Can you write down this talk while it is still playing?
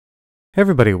Hey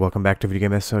everybody, welcome back to Video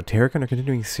Game Esoteric and our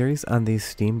continuing series on the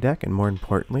Steam Deck, and more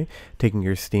importantly, taking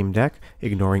your Steam Deck,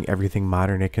 ignoring everything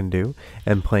modern it can do,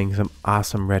 and playing some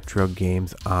awesome retro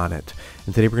games on it.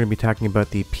 And today we're going to be talking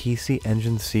about the PC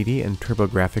Engine CD and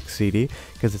TurboGrafx CD,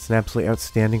 because it's an absolutely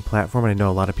outstanding platform, and I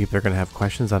know a lot of people are going to have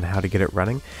questions on how to get it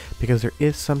running, because there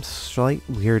is some slight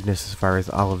weirdness as far as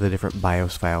all of the different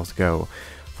BIOS files go.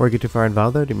 Before we get too far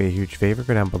involved though, do me a huge favor,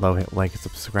 go down below, hit like and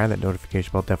subscribe. That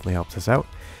notification bell definitely helps us out.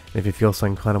 And if you feel so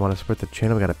inclined and want to support the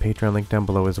channel, we got a Patreon link down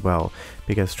below as well.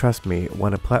 Because trust me,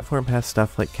 when a platform has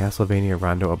stuff like Castlevania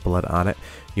Rondo of Blood on it,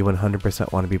 you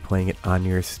 100% want to be playing it on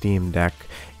your Steam Deck.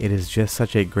 It is just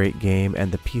such a great game,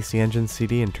 and the PC Engine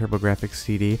CD and TurboGrafx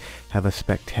CD have a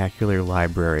spectacular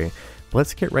library.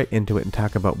 Let's get right into it and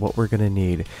talk about what we're going to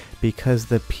need, because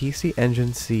the PC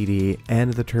Engine CD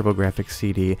and the TurboGrafx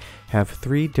CD have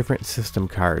three different system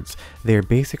cards. They're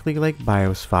basically like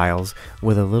BIOS files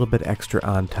with a little bit extra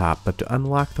on top, but to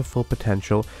unlock the full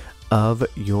potential of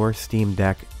your Steam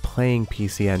Deck playing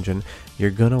PC Engine, you're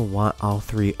going to want all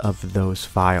three of those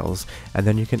files, and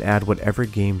then you can add whatever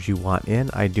games you want in.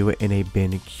 I do it in a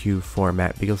bin queue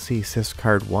format, but you'll see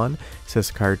syscard1,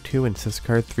 syscard2, and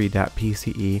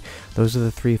syscard3.pce. Those are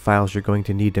the three files you're going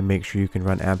to need to make sure you can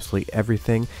run absolutely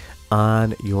everything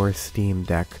on your Steam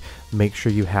Deck. Make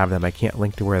sure you have them. I can't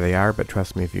link to where they are, but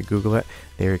trust me, if you Google it,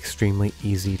 they're extremely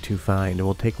easy to find. And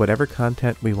we'll take whatever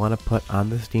content we want to put on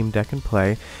the Steam Deck and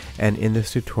play, and in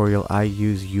this tutorial I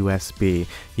use USB.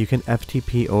 You can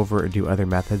FTP over or do other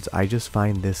methods. I just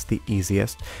find this the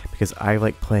easiest because I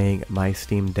like playing my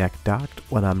Steam Deck docked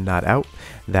when I'm not out.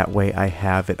 That way I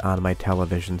have it on my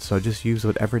television. So just use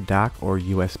whatever dock or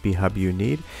USB hub you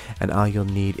need, and all you'll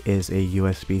need is a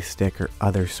USB stick or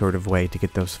other sort of way to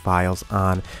get those files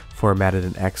on, formatted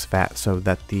in exFAT so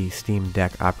that the Steam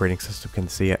Deck operating system can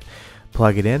see it.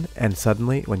 Plug it in, and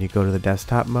suddenly when you go to the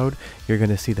desktop mode, you're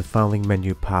going to see the following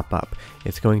menu pop up.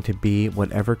 It's going to be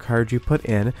whatever card you put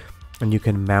in, and you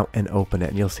can mount and open it,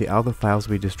 and you'll see all the files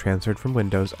we just transferred from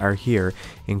Windows are here,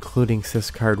 including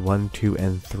syscard 1, 2,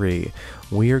 and 3.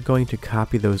 We are going to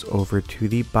copy those over to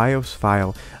the BIOS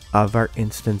file of our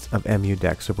instance of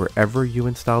EmuDeck. So wherever you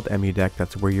installed EmuDeck,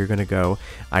 that's where you're going to go.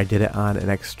 I did it on an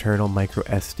external micro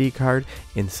SD card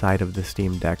inside of the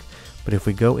Steam Deck. But if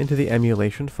we go into the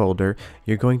emulation folder,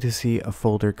 you're going to see a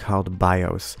folder called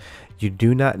BIOS. You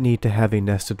do not need to have a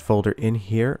nested folder in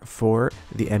here for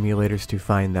the emulators to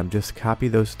find them. Just copy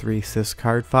those three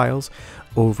syscard files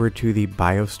over to the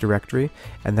BIOS directory,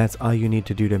 and that's all you need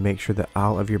to do to make sure that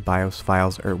all of your BIOS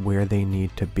files are where they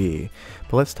need to be.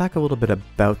 But let's talk a little bit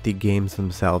about the games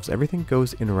themselves. Everything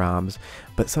goes in ROMs,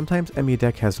 but sometimes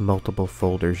EmuDeck has multiple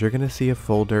folders. You're going to see a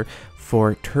folder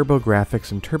for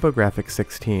TurboGrafx and TurboGrafx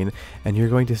 16, and you're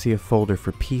going to see a folder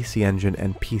for PC Engine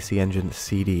and PC Engine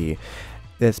CD.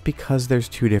 That's because there's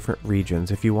two different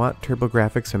regions. If you want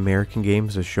TurboGrafx American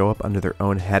games to show up under their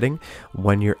own heading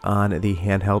when you're on the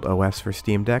handheld OS for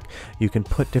Steam Deck, you can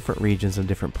put different regions in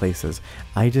different places.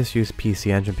 I just use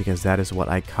PC Engine because that is what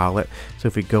I call it. So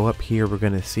if we go up here, we're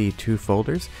going to see two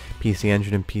folders, PC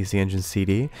Engine and PC Engine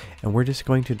CD, and we're just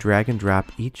going to drag and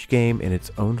drop each game in its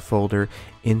own folder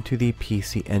into the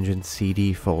PC Engine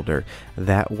CD folder.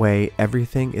 That way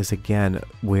everything is again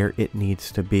where it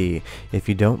needs to be. If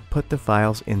you don't put the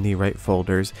files in the right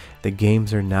folders, the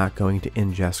games are not going to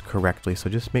ingest correctly, so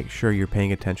just make sure you're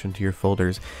paying attention to your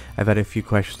folders. I've had a few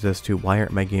questions as to why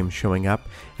aren't my games showing up,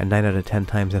 and 9 out of 10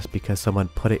 times that's because someone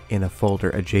put it in a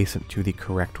folder adjacent to the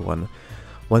correct one.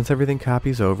 Once everything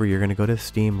copies over, you're going to go to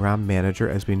Steam ROM Manager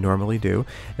as we normally do,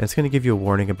 and it's going to give you a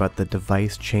warning about the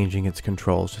device changing its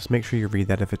controls. Just make sure you read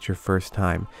that if it's your first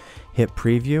time. Hit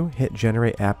Preview, hit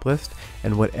Generate App List,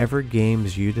 and whatever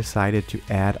games you decided to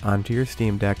add onto your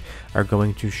Steam Deck are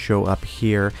going to show up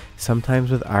here, sometimes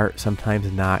with art,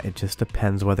 sometimes not. It just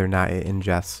depends whether or not it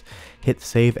ingests. Hit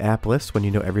Save App List when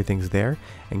you know everything's there,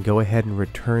 and go ahead and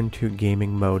return to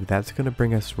gaming mode. That's going to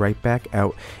bring us right back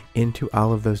out into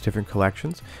all of those different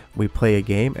collections. We play a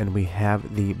game and we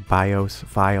have the BIOS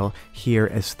file here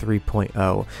as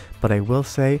 3.0. But I will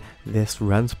say this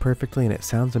runs perfectly and it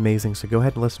sounds amazing, so go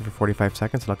ahead and listen for 45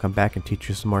 seconds and I'll come back and teach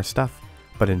you some more stuff.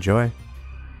 But enjoy!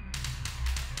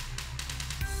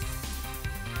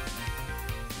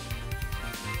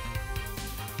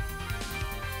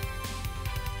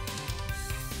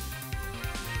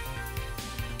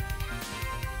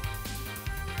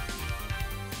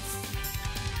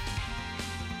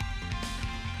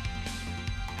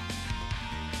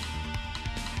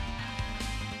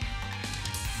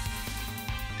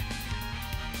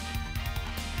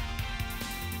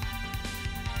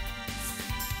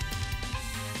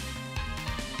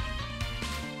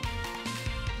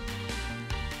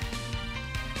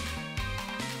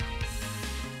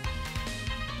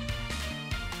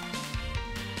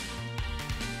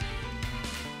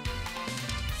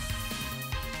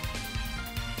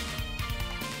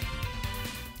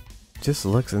 just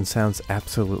looks and sounds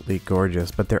absolutely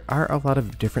gorgeous, but there are a lot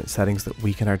of different settings that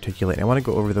we can articulate. I want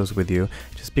to go over those with you.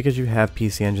 Just because you have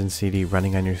PC Engine CD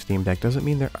running on your Steam Deck doesn't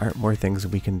mean there aren't more things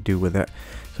we can do with it.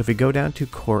 So if we go down to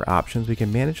core options, we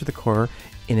can manage the core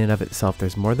in and of itself.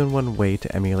 There's more than one way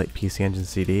to emulate PC Engine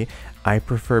CD. I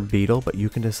prefer Beetle, but you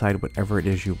can decide whatever it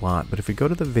is you want. But if we go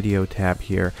to the video tab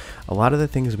here, a lot of the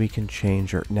things we can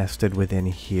change are nested within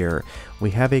here.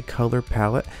 We have a color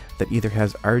palette that either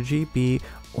has RGB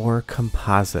or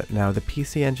composite. Now the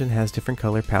PC Engine has different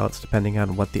color palettes depending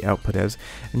on what the output is,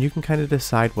 and you can kind of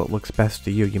decide what looks best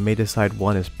to you. You may decide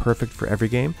one is perfect for every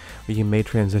game, or you may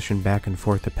transition back and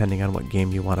forth depending on what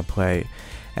game you want to play.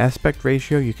 Aspect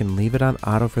ratio, you can leave it on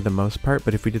auto for the most part,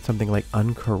 but if we did something like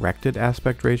uncorrected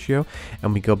aspect ratio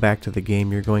and we go back to the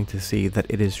game, you're going to see that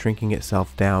it is shrinking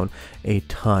itself down a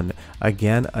ton.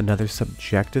 Again, another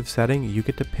subjective setting. You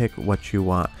get to pick what you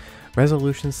want.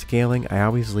 Resolution scaling, I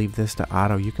always leave this to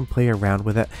auto. You can play around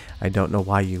with it. I don't know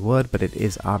why you would, but it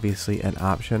is obviously an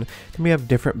option. Then we have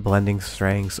different blending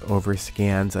strengths,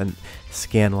 overscans, and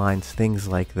scan lines, things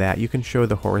like that. You can show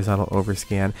the horizontal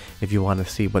overscan if you want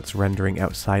to see what's rendering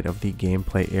outside of the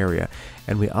gameplay area.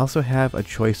 And we also have a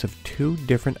choice of 2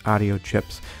 different audio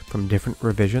chips from different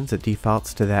revisions. It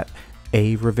defaults to that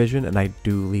A revision, and I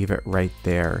do leave it right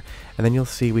there. And then you'll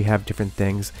see we have different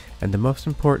things, and the most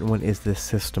important one is the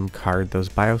system card, those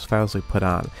BIOS files we put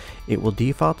on. It will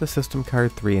default to system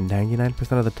card 3, and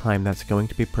 99% of the time that's going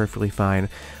to be perfectly fine,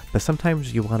 but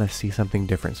sometimes you want to see something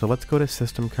different. So let's go to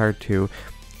system card 2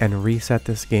 and reset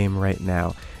this game right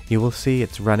now. You will see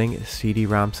it's running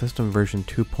CD-ROM system version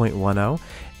 2.10.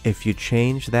 If you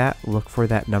change that, look for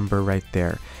that number right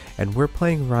there. And we're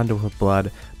playing Rondo of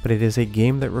Blood, but it is a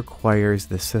game that requires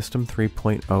the System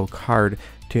 3.0 card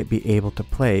to be able to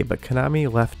play, but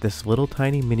Konami left this little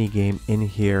tiny mini game in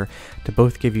here to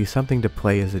both give you something to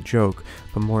play as a joke,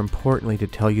 but more importantly to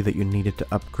tell you that you needed to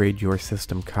upgrade your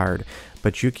system card.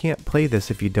 But you can't play this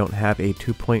if you don't have a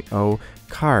 2.0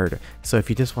 card, so if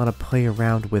you just want to play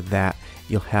around with that,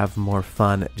 you'll have more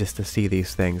fun just to see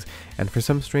these things. And for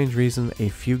some strange reason, a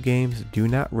few games do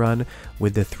not run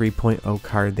with the 3.0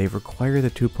 card. They require the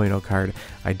 2.0 card.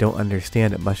 I don't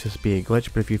understand, it must just be a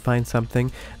glitch, but if you find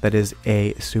something that is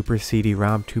a Super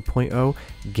CD-ROM 2.0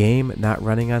 game not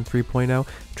running on 3.0,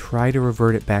 try to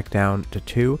revert it back down to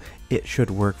 2. It should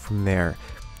work from there.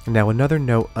 Now another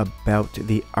note about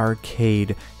the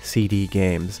arcade CD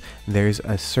games. There's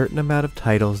a certain amount of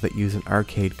titles that use an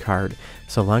arcade card.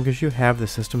 So long as you have the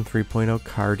System 3.0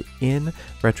 card in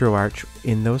RetroArch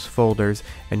in those folders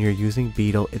and you're using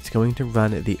Beetle, it's going to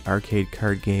run the arcade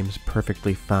card games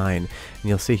perfectly fine. And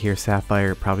you'll see here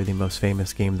Sapphire, probably the most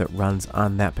famous game that runs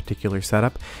on that particular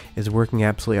setup, is working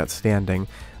absolutely outstanding.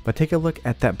 But take a look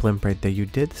at that blimp right there. You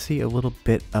did see a little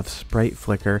bit of sprite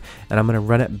flicker, and I'm going to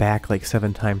run it back like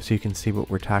 7 times so you can see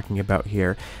what we're talking about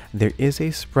here. There is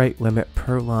a sprite limit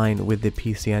per line with the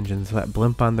PC Engine, so that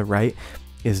blimp on the right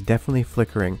is definitely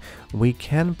flickering. We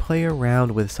can play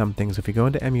around with some things. If you go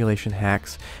into emulation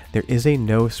hacks, there is a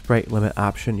no sprite limit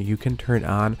option you can turn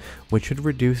on, which should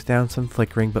reduce down some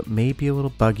flickering, but may be a little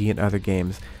buggy in other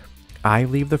games. I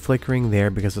leave the flickering there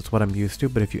because it's what I'm used to,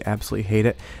 but if you absolutely hate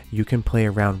it, you can play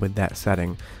around with that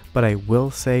setting. But I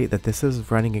will say that this is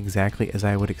running exactly as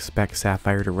I would expect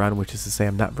Sapphire to run, which is to say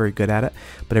I'm not very good at it,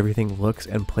 but everything looks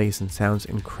and plays and sounds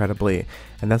incredibly.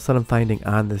 And that's what I'm finding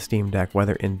on the Steam Deck,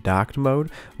 whether in docked mode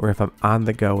or if I'm on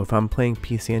the go. If I'm playing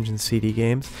PC Engine CD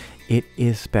games, it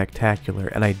is spectacular,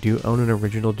 and I do own an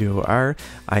original Duo R.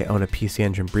 I own a PC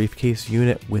Engine briefcase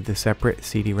unit with the separate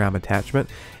CD-ROM attachment,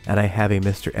 and I have a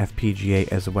Mr. FPGA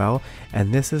as well,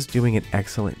 and this is doing an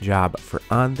excellent job for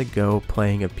on-the-go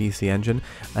playing a PC Engine.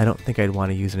 I don't think I'd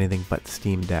want to use anything but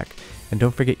Steam Deck. And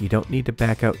don't forget, you don't need to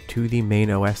back out to the main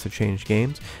OS to change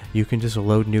games. You can just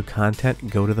load new content,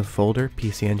 go to the folder,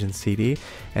 PC Engine CD,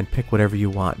 and pick whatever you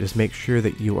want. Just make sure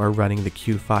that you are running the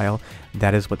Q file.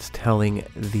 That is what's telling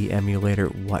the emulator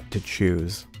what to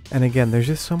choose. And again, there's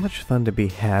just so much fun to be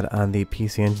had on the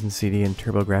PC Engine CD and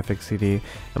TurboGrafx CD,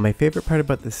 and my favorite part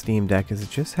about the Steam Deck is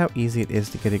just how easy it is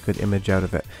to get a good image out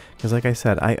of it. Because like I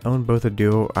said, I own both a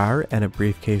Duo R and a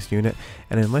briefcase unit,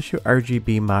 and unless you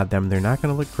RGB mod them, they're not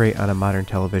going to look great on a modern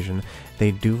television.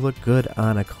 They do look good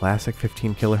on a classic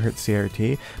 15 kHz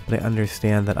CRT, but I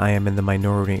understand that I am in the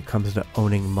minority when it comes to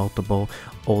owning multiple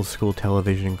old school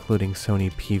television, including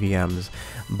Sony PVMs.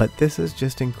 But this is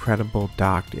just incredible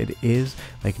docked. It is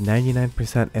like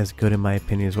 99% as good in my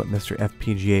opinion as what Mr.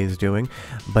 FPGA is doing,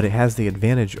 but it has the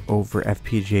advantage over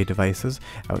FPGA devices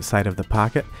outside of the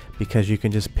pocket because you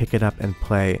can just pick it up and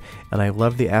play. And I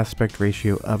love the aspect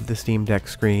ratio of the Steam Deck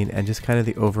screen and just kind of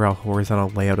the overall horizontal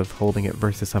layout of holding it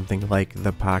versus something like break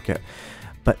the pocket.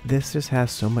 But this just has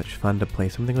so much fun to play.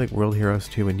 Something like World Heroes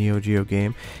 2, a Neo Geo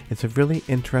game. It's a really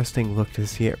interesting look to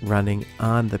see it running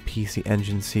on the PC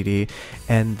Engine CD,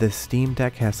 and the Steam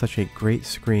Deck has such a great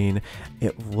screen.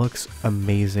 It looks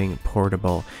amazing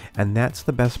portable, and that's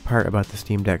the best part about the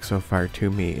Steam Deck so far to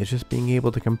me. It's just being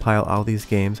able to compile all these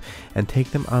games and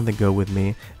take them on the go with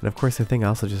me. And of course the thing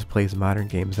also just plays modern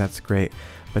games, that's great.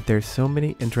 But there's so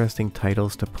many interesting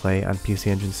titles to play on PC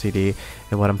Engine CD,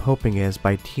 and what I'm hoping is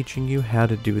by teaching you how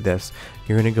to do this,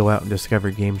 you're going to go out and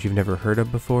discover games you've never heard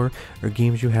of before, or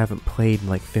games you haven't played in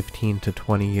like 15 to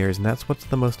 20 years, and that's what's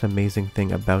the most amazing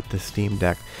thing about the Steam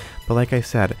Deck. But like I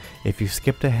said, if you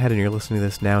skipped ahead and you're listening to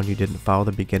this now and you didn't follow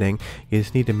the beginning, you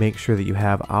just need to make sure that you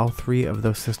have all 3 of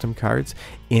those system cards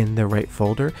in the right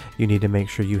folder. You need to make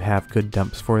sure you have good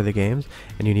dumps for the games,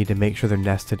 and you need to make sure they're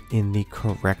nested in the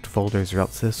correct folders, or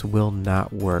else this will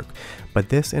not work. But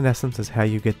this in essence is how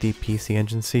you get the PC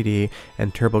Engine CD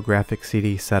and TurboGrafx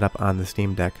CD set up on the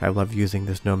Steam Deck. I love using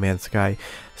this No Man's Sky.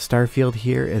 Starfield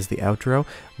here is the outro,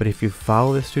 but if you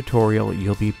follow this tutorial,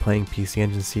 you'll be playing PC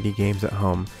Engine CD games at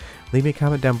home. Leave me a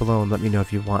comment down below and let me know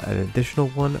if you want an additional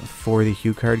one for the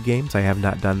HuCard games. I have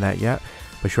not done that yet,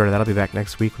 but short of that, I'll be back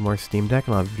next week with more Steam Deck,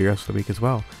 and I'll have videos for the week as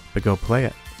well. But go play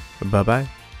it. Bye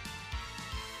bye.